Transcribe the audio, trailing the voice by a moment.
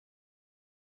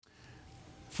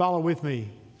Follow with me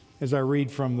as I read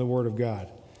from the Word of God.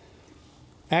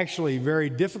 Actually, very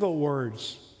difficult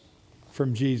words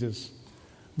from Jesus,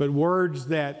 but words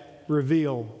that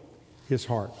reveal his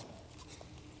heart.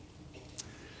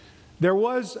 There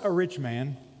was a rich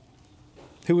man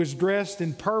who was dressed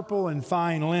in purple and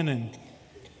fine linen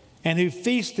and who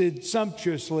feasted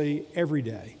sumptuously every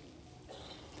day.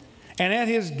 And at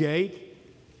his gate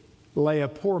lay a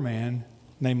poor man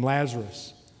named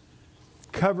Lazarus,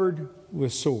 covered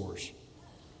with sores,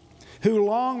 who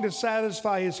longed to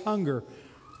satisfy his hunger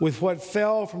with what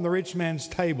fell from the rich man's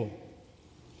table.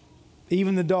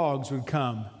 Even the dogs would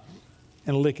come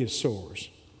and lick his sores.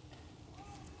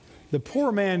 The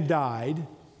poor man died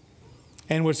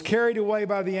and was carried away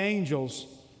by the angels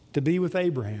to be with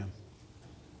Abraham.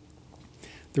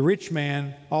 The rich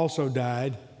man also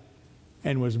died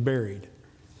and was buried.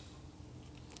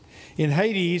 In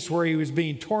Hades, where he was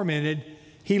being tormented,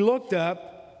 he looked up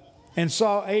and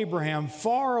saw Abraham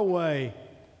far away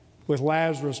with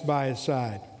Lazarus by his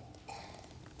side.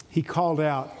 He called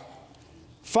out,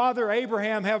 "Father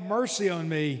Abraham, have mercy on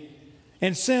me,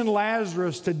 and send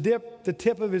Lazarus to dip the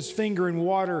tip of his finger in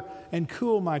water and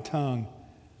cool my tongue,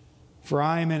 for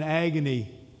I am in agony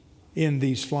in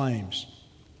these flames."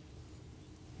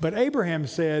 But Abraham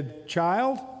said,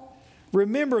 "Child,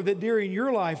 remember that during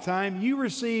your lifetime you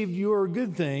received your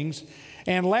good things,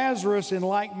 and Lazarus in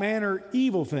like manner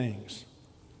evil things.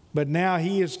 But now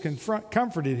he is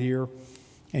comforted here,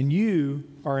 and you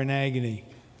are in agony.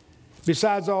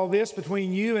 Besides all this,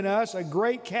 between you and us a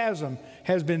great chasm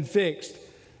has been fixed,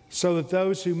 so that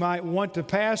those who might want to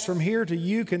pass from here to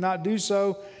you cannot do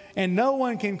so, and no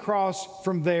one can cross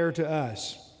from there to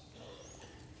us."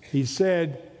 He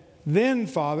said, "Then,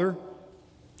 Father,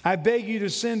 I beg you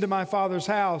to send to my father's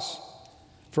house,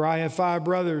 for I have 5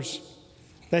 brothers,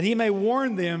 that he may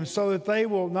warn them so that they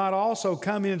will not also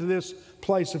come into this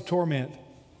place of torment."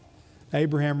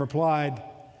 Abraham replied,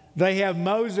 "They have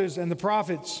Moses and the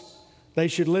prophets. They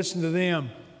should listen to them."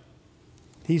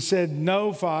 He said,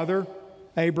 "No, Father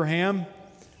Abraham,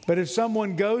 but if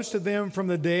someone goes to them from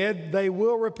the dead, they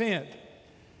will repent."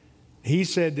 He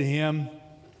said to him,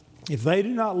 "If they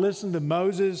do not listen to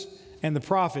Moses and the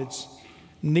prophets,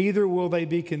 neither will they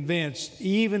be convinced,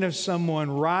 even if someone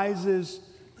rises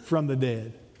from the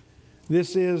dead."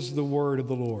 This is the word of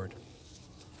the Lord.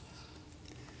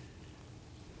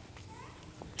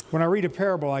 When I read a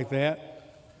parable like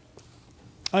that,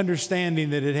 understanding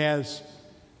that it has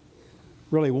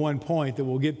really one point that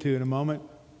we'll get to in a moment,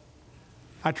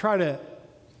 I try to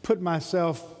put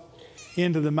myself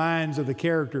into the minds of the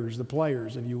characters, the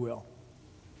players, if you will.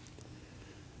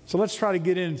 So let's try to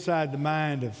get inside the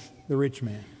mind of the rich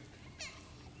man.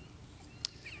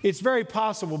 It's very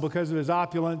possible, because of his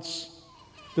opulence,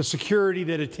 the security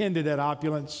that attended that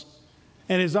opulence,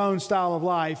 and his own style of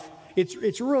life,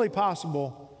 it's really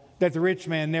possible that the rich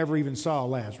man never even saw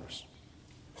Lazarus.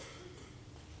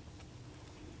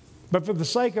 But for the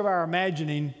sake of our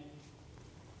imagining,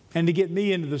 and to get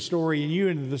me into the story and you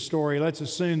into the story, let's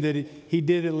assume that he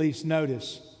did at least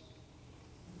notice.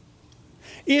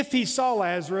 If he saw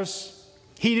Lazarus,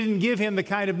 he didn't give him the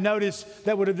kind of notice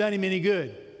that would have done him any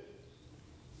good.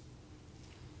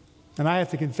 And I have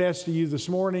to confess to you this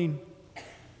morning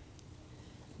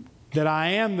that I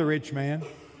am the rich man,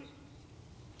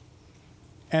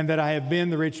 and that I have been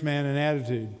the rich man in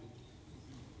attitude.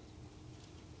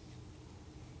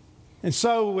 And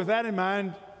so, with that in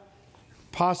mind,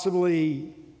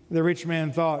 possibly the rich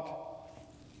man thought,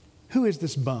 "Who is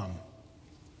this bum?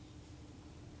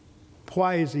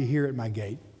 Why is he here at my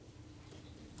gate?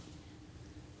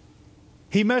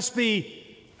 He must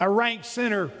be a rank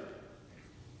sinner,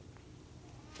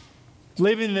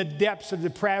 living in the depths of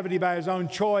depravity by his own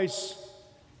choice.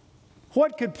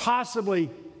 What could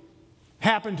possibly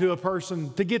happen to a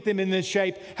person to get them in this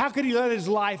shape? How could he let his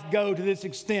life go to this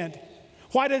extent?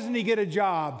 Why doesn't he get a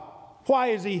job? Why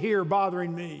is he here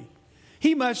bothering me?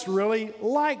 He must really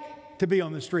like to be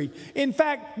on the street. In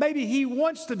fact, maybe he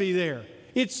wants to be there.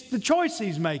 It's the choice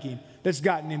he's making that's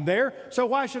gotten him there. So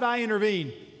why should I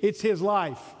intervene? It's his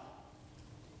life."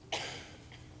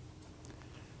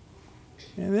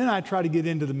 And then I try to get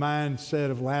into the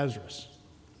mindset of Lazarus.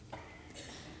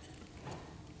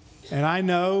 And I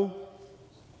know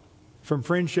from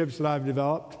friendships that I've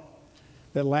developed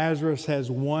that Lazarus has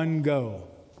one goal.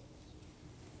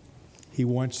 He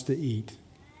wants to eat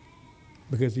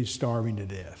because he's starving to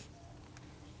death.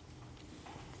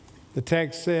 The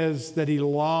text says that he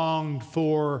longed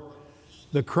for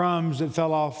the crumbs that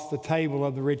fell off the table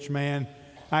of the rich man.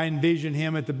 I envision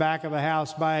him at the back of the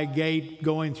house by a gate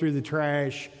going through the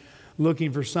trash,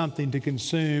 looking for something to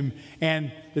consume.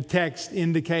 And the text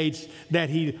indicates that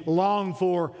he longed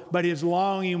for, but his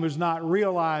longing was not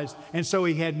realized. And so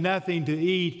he had nothing to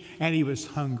eat and he was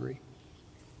hungry.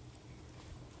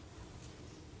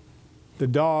 The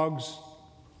dogs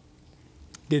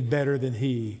did better than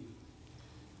he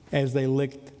as they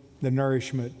licked the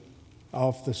nourishment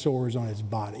off the sores on his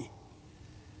body.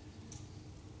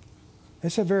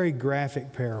 It's a very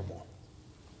graphic parable.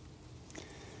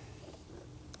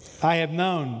 I have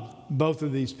known both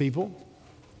of these people.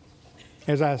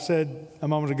 As I said a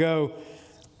moment ago,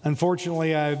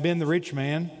 unfortunately, I've been the rich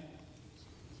man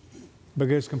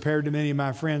because compared to many of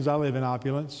my friends, I live in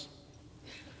opulence.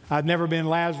 I've never been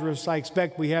Lazarus. I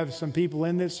expect we have some people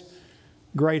in this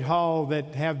great hall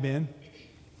that have been.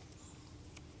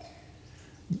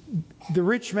 The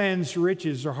rich man's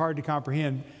riches are hard to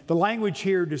comprehend. The language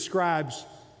here describes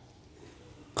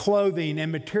clothing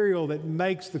and material that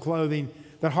makes the clothing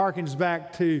that harkens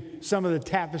back to some of the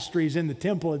tapestries in the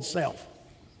temple itself.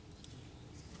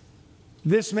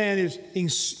 This man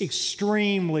is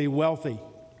extremely wealthy.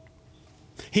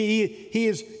 He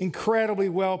is incredibly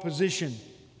well positioned.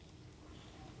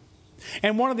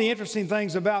 And one of the interesting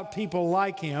things about people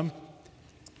like him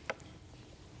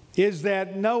is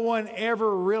that no one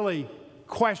ever really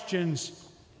questions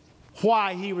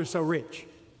why he was so rich.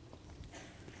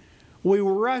 We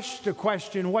rush to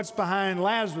question what's behind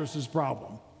Lazarus'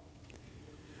 problem.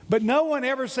 But no one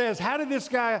ever says, how did this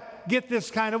guy get this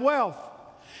kind of wealth?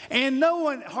 And no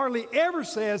one hardly ever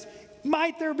says,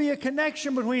 might there be a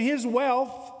connection between his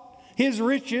wealth, his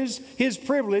riches, his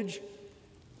privilege,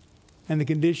 and the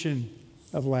condition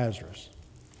of Lazarus?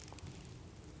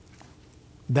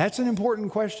 That's an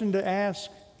important question to ask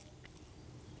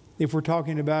if we're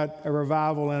talking about a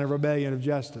revival and a rebellion of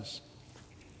justice.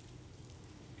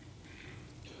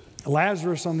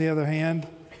 Lazarus, on the other hand,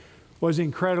 was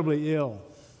incredibly ill.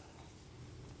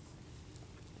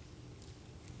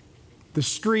 The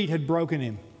street had broken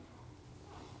him,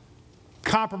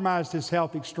 compromised his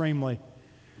health extremely.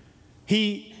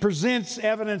 He presents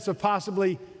evidence of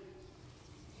possibly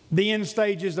the end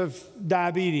stages of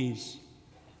diabetes.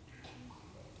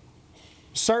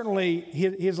 Certainly,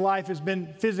 his life has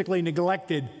been physically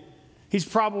neglected. He's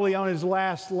probably on his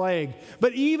last leg.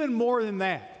 But even more than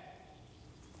that,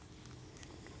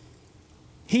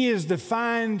 he is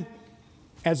defined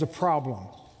as a problem.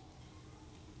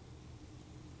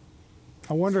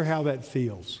 I wonder how that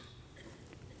feels.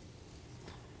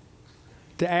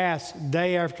 To ask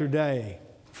day after day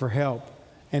for help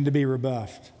and to be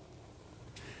rebuffed.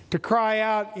 To cry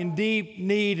out in deep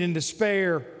need and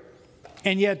despair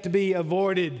and yet to be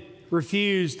avoided,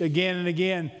 refused again and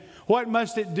again. What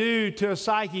must it do to a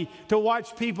psyche to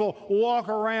watch people walk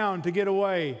around to get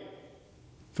away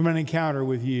from an encounter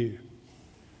with you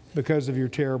because of your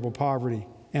terrible poverty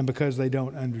and because they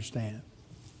don't understand?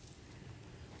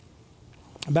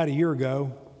 About a year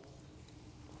ago,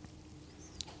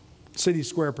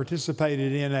 CitySquare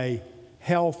participated in a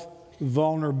health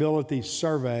vulnerability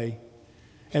survey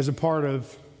as a part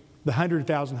of the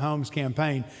 100,000 Homes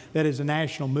campaign. That is a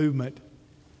national movement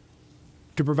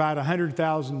to provide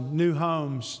 100,000 new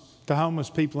homes to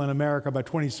homeless people in America by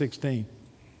 2016.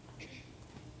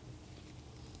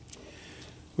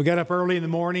 We got up early in the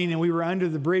morning and we were under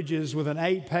the bridges with an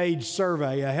 8-page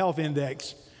survey, a health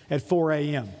index, at 4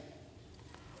 a.m.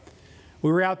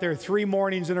 We were out there 3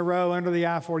 mornings in a row under the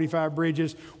I-45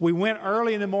 bridges. We went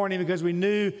early in the morning because we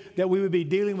knew that we would be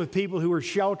dealing with people who were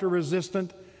shelter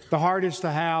resistant, the hardest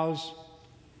to house,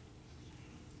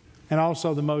 and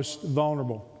also the most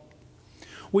vulnerable.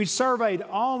 We surveyed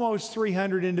almost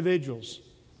 300 individuals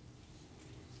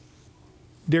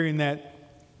during that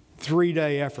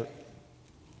 3-day effort.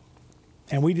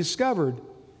 And we discovered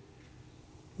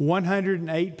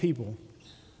 108 people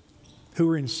who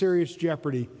were in serious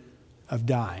jeopardy of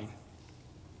dying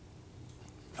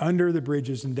under the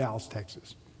bridges in Dallas,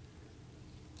 Texas.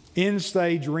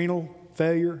 End-stage renal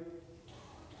failure,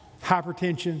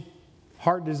 hypertension,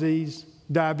 heart disease,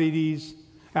 diabetes,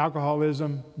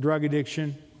 alcoholism, drug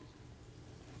addiction.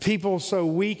 People so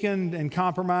weakened and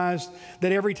compromised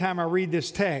that every time I read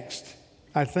this text,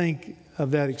 I think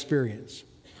of that experience.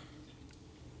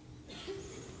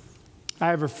 I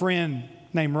have a friend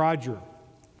named Roger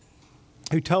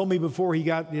who told me before he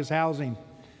got his housing,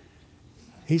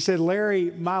 he said,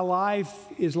 Larry, my life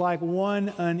is like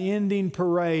one unending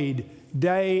parade,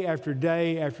 day after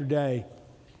day after day.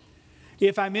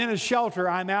 If I'm in a shelter,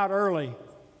 I'm out early.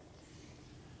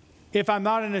 If I'm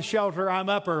not in a shelter, I'm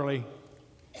up early.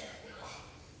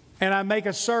 And I make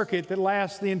a circuit that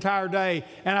lasts the entire day,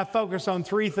 and I focus on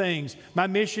 3 things. My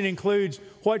mission includes,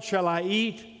 what shall I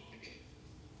eat?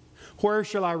 Where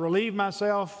shall I relieve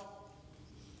myself?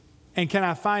 And can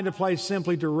I find a place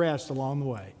simply to rest along the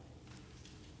way?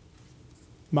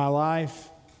 My life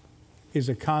is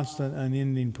a constant,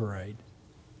 unending parade.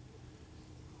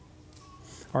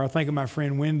 Or I think of my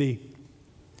friend Wendy.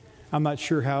 I'm not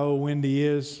sure how old Wendy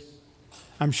is.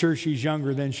 I'm sure she's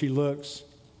younger than she looks.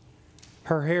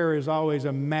 Her hair is always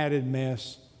a matted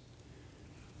mess.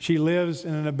 She lives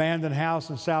in an abandoned house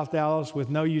in South Dallas with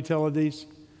no utilities,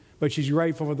 but she's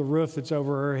grateful for the roof that's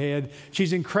over her head.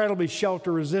 She's incredibly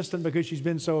shelter resistant because she's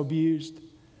been so abused.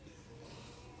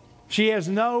 She has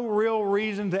no real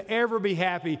reason to ever be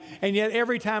happy, and yet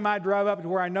every time I drive up to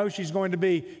where I know she's going to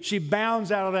be, she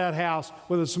bounds out of that house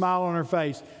with a smile on her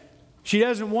face. She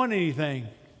doesn't want anything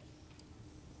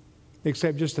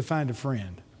except just to find a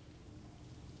friend.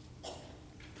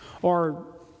 Or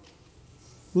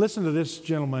listen to this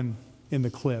gentleman in the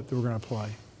clip that we're going to play.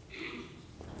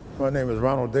 My name is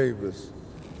Ronald Davis.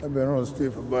 I've been on the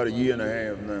street for about a year and a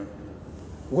half now.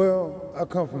 Well, I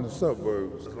come from the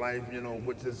suburbs. Life, you know,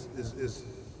 which is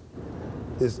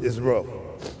rough.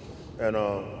 And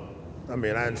I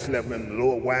mean, I done slept in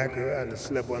Lower Wacker, I done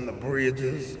slept on the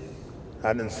bridges,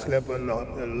 I done slept in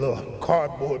little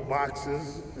cardboard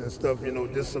boxes and stuff, you know,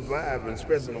 just surviving,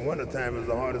 especially in the wintertime is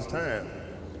the hardest time.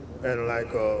 And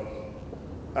like,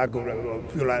 I go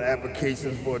fill out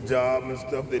applications for a job and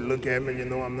stuff. They look at me, you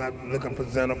know, I'm not looking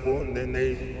presentable, and then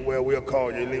we'll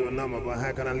call you, leave a number. But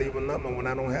how can I leave a number when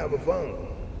I don't have a phone?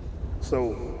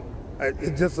 So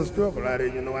it's just a struggle out there,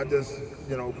 you know. I just,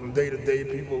 you know, from day to day,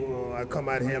 people, I come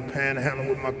out here and panhandle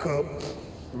with my cup.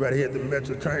 Right here at the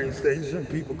Metro train station,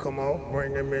 people come off,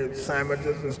 bringing me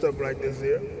sandwiches and stuff like this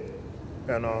here.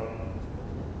 And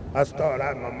I start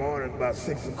out in my morning about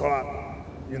 6 o'clock.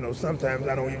 You know, sometimes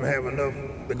I don't even have enough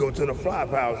to go to the flop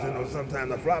house. You know,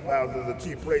 sometimes the flop house is a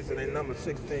cheap place and they number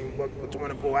 $16 for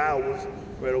 24 hours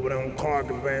right over there on Clark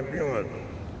and Van Buren.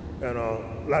 And a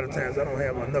lot of times I don't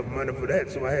have enough money for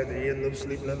that, so I had to end up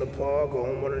sleeping in the park or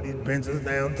on one of these benches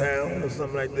downtown or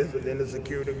something like this, and then the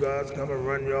security guards come and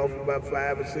run you off about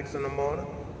 5 or 6 in the morning.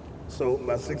 So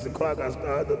by 6 o'clock I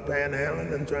started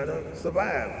panhandling and trying to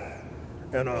survive.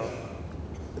 And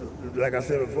like I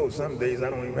said before, some days I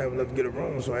don't even have enough to get a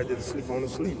room, so I just sleep on the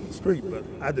street. But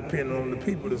I depend on the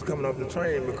people that's coming off the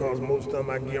train because most of them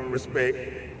I give them respect.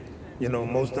 You know,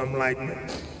 most of them like me.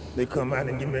 They come out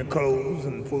and give me clothes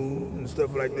and food and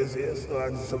stuff like this here, so I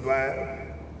can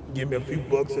survive. Give me a few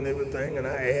bucks and everything, and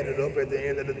I add it up at the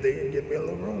end of the day and get me a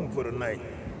little room for the night.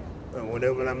 And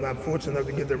whenever I'm not fortunate enough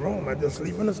to get the room, I just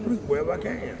sleep in the street wherever I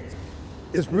can.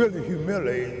 It's really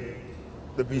humiliating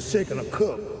to be shaking a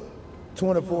cup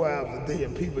 24 hours a day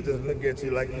and people just look at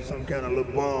you like you're some kind of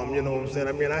little bum, you know what I'm saying?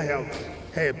 I mean, I have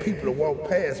had people to walk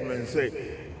past me and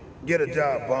say, "Get a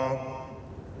job, bum."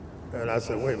 And I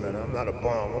said, "Wait a minute, I'm not a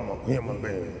bum, I'm a human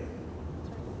being."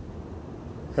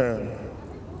 And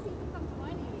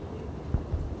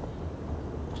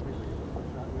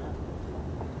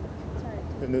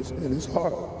it's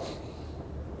hard.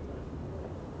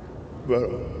 But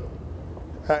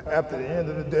after the end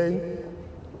of the day,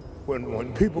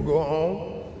 when people go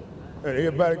home and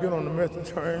everybody get on the metro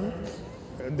train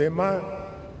and they mind,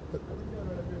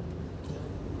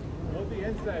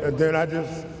 and then I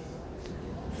just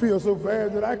feel so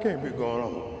bad that I can't be going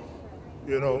home,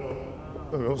 you know.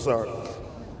 I'm sorry.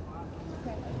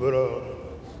 But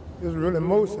it's really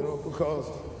emotional because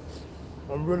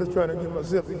I'm really trying to get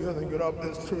myself together and get off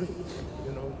this tree,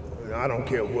 you know. I don't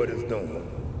care what it's doing.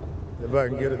 If I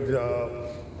can get a job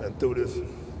and through this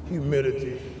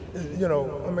humility, you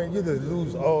know, I mean, you just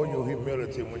lose all your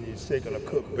humility when you're shaking a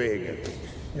cup begging.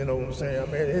 You know what I'm saying? I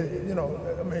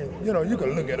mean, you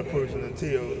can look at a person and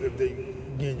tell if they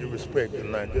give you respect or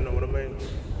not. You know what I mean?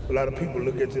 A lot of people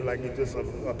look at you like you're just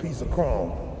a piece of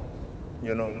crumb.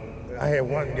 You know, I had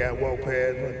one guy walk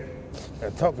past me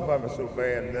and talk about me so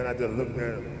bad, and then I just looked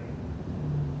at him.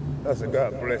 I said,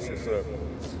 "God bless you, sir."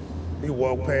 He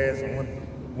walked past and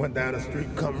went down the street,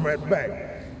 come right back.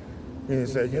 He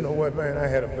said, "You know what, man, I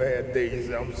had a bad day." He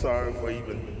said, "I'm sorry for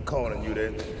even calling you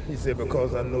that." He said,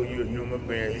 "Because I know you're a human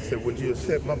being." He said, "Would you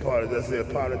accept my apology?" I said,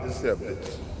 "Apology accepted."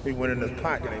 He went in his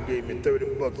pocket and gave me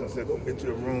 $30 and said, "Go get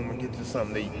you a room and get you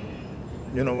something to eat."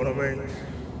 You know what I mean?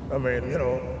 I mean, you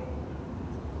know,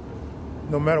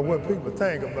 no matter what people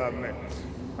think about me,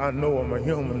 I know I'm a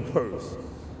human first.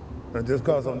 And just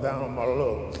because I'm down on my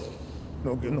luck,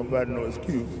 don't give nobody no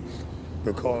excuse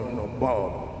to call me no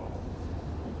bum.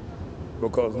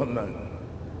 Because I'm not.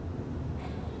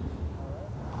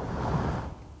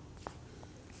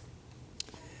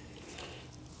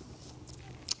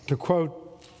 To quote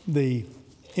the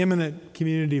eminent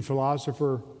community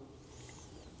philosopher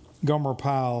Gomer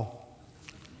Pyle,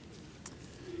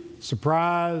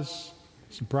 Surprise,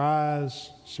 surprise,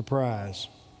 surprise.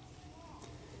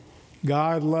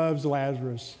 God loves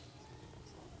Lazarus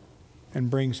and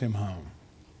brings him home.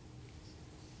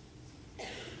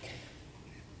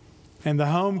 And the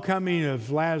homecoming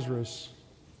of Lazarus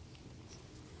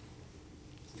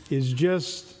is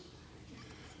just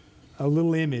a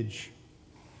little image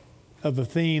of a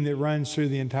theme that runs through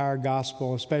the entire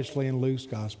gospel, especially in Luke's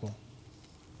gospel.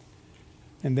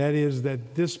 And that is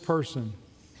that this person,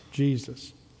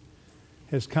 Jesus,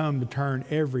 has come to turn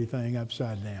everything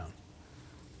upside down.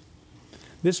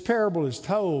 This parable is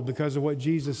told because of what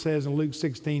Jesus says in Luke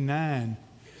 16:9.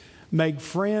 Make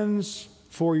friends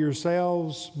for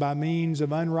yourselves by means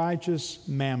of unrighteous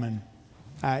mammon,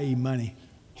 i.e. money,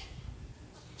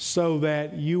 so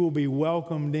that you will be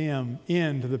welcomed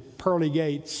into the pearly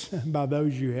gates by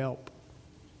those you help.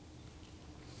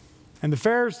 And the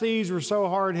Pharisees were so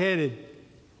hard-headed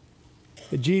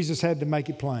that Jesus had to make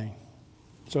it plain.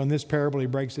 So in this parable, he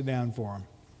breaks it down for them.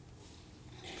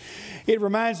 It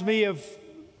reminds me of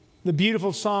the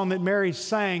beautiful song that Mary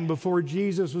sang before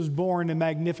Jesus was born in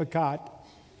Magnificat,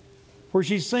 where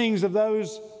she sings of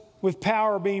those with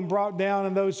power being brought down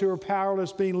and those who are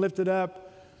powerless being lifted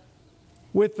up,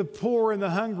 with the poor and the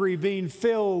hungry being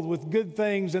filled with good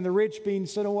things and the rich being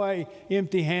sent away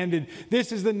empty-handed.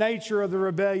 This is the nature of the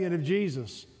rebellion of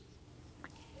Jesus.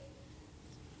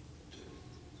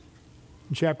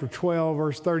 In chapter 12,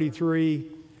 verse 33,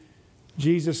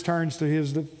 Jesus turns to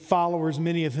his followers,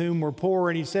 many of whom were poor,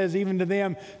 and he says even to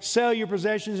them, sell your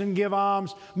possessions and give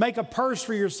alms. Make a purse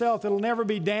for yourself that will never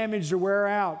be damaged or wear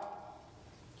out.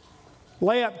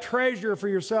 Lay up treasure for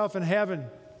yourself in heaven.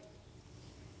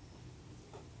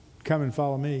 Come and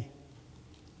follow me.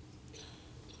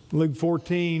 Luke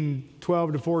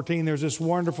 14:12-14, there's this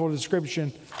wonderful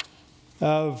description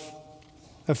of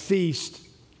a feast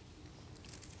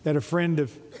that a friend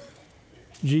of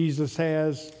Jesus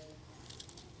has.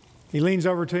 He leans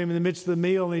over to him in the midst of the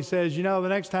meal and he says, you know, the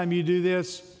next time you do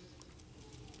this,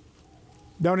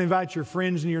 don't invite your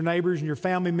friends and your neighbors and your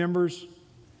family members,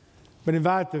 but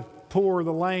invite the poor,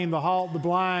 the lame, the halt, the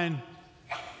blind.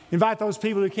 Invite those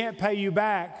people who can't pay you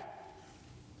back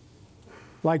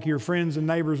like your friends and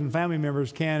neighbors and family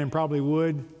members can and probably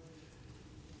would.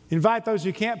 Invite those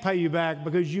who can't pay you back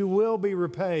because you will be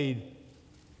repaid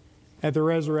at the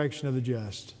resurrection of the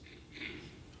just.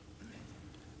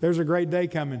 There's a great day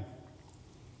coming.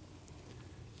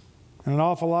 And an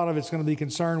awful lot of it's going to be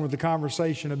concerned with the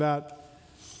conversation about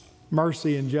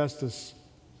mercy and justice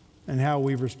and how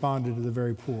we've responded to the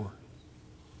very poor.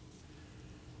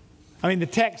 I mean, the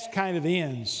text kind of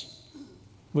ends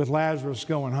with Lazarus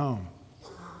going home.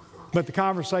 But the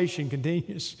conversation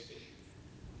continues.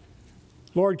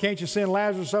 Lord, can't you send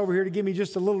Lazarus over here to give me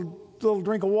just a little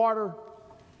drink of water?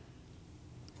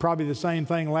 Probably the same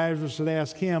thing Lazarus had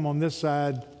asked him on this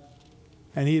side,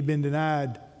 and he had been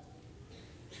denied.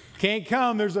 Can't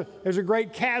come. There's a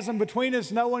great chasm between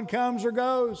us. No one comes or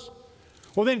goes.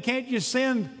 Well, then can't you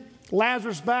send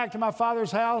Lazarus back to my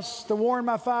father's house to warn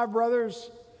my 5 brothers?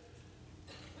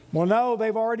 Well, no,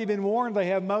 they've already been warned. They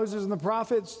have Moses and the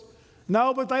prophets.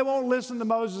 No, but they won't listen to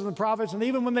Moses and the prophets. And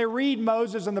even when they read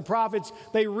Moses and the prophets,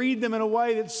 they read them in a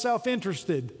way that's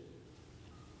self-interested.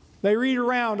 They read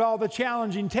around all the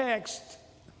challenging text.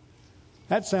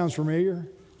 That sounds familiar.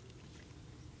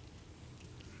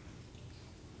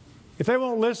 If they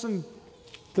won't listen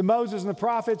to Moses and the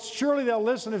prophets, surely they'll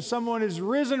listen if someone is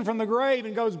risen from the grave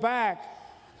and goes back.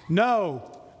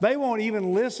 No, they won't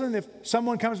even listen if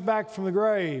someone comes back from the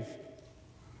grave.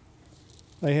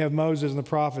 They have Moses and the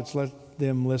prophets. Let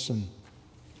them listen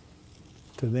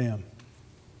to them.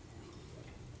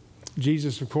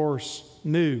 Jesus, of course,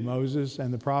 knew Moses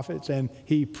and the prophets, and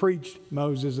he preached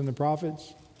Moses and the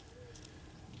prophets.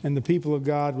 And the people of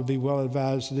God would be well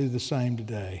advised to do the same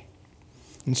today.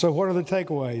 And so what are the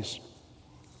takeaways?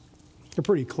 They're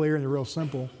pretty clear and they're real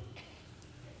simple.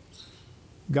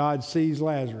 God sees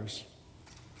Lazarus,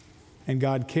 and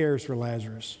God cares for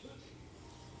Lazarus.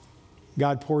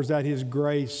 God pours out his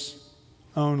grace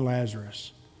on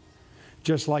Lazarus,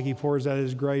 just like he pours out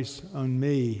his grace on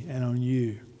me and on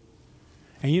you.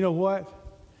 And you know what?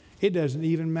 It doesn't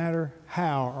even matter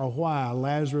how or why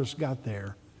Lazarus got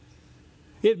there.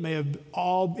 It may have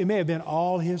been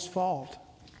all his fault.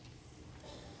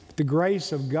 The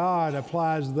grace of God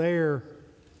applies there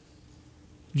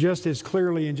just as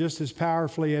clearly and just as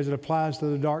powerfully as it applies to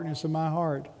the darkness of my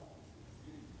heart.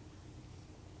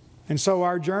 And so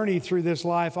our journey through this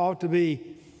life ought to be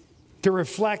to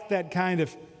reflect that kind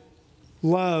of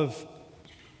love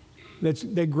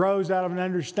that grows out of an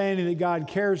understanding that God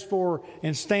cares for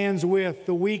and stands with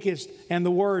the weakest and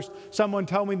the worst. Someone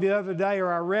told me the other day,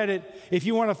 or I read it, if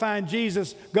you want to find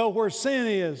Jesus, go where sin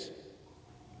is.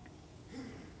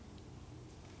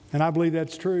 And I believe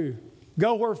that's true.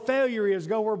 Go where failure is,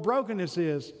 go where brokenness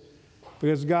is,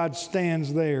 because God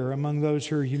stands there among those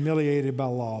who are humiliated by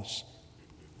loss.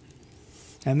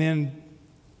 And then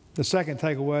the second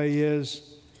takeaway is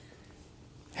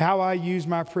how I use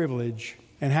my privilege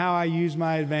and how I use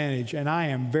my advantage, and I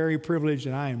am very privileged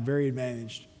and I am very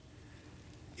advantaged,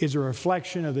 is a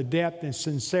reflection of the depth and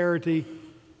sincerity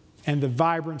and the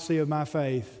vibrancy of my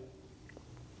faith.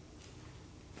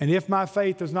 And if my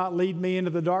faith does not lead me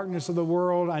into the darkness of the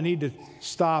world, I need to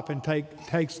stop and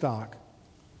take stock.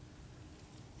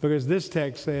 Because this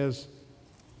text says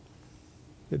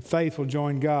that faith will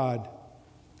join God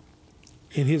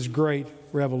in His great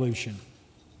revolution.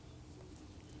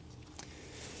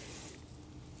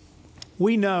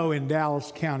 We know in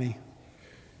Dallas County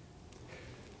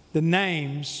the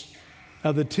names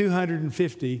of the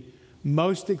 250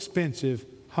 most expensive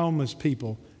homeless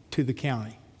people to the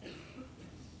county.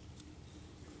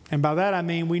 And by that I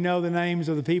mean we know the names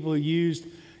of the people who use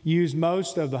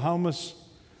most of the homeless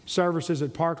services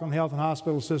at Parkland Health and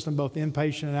Hospital System, both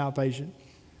inpatient and outpatient.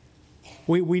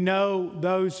 We know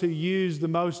those who use the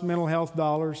most mental health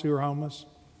dollars who are homeless.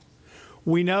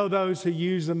 We know those who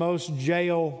use the most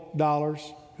jail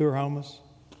dollars who are homeless.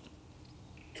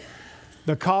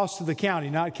 The cost to the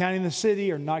county, not counting the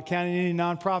city or not counting any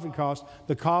nonprofit costs,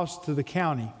 the cost to the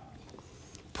county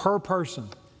per person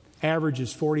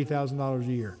averages $40,000 a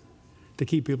year to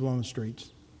keep people on the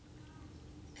streets.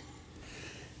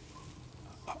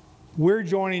 We're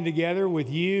joining together with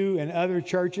you and other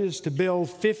churches to build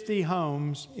 50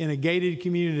 homes in a gated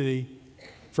community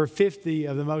for 50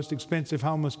 of the most expensive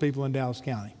homeless people in Dallas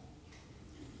County.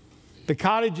 The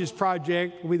Cottages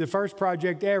project will be the first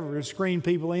project ever to screen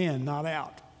people in, not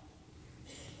out.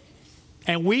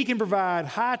 And we can provide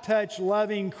high-touch,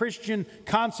 loving Christian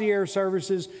concierge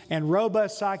services and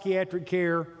robust psychiatric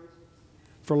care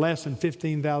for less than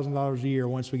 $15,000 a year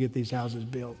once we get these houses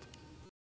built.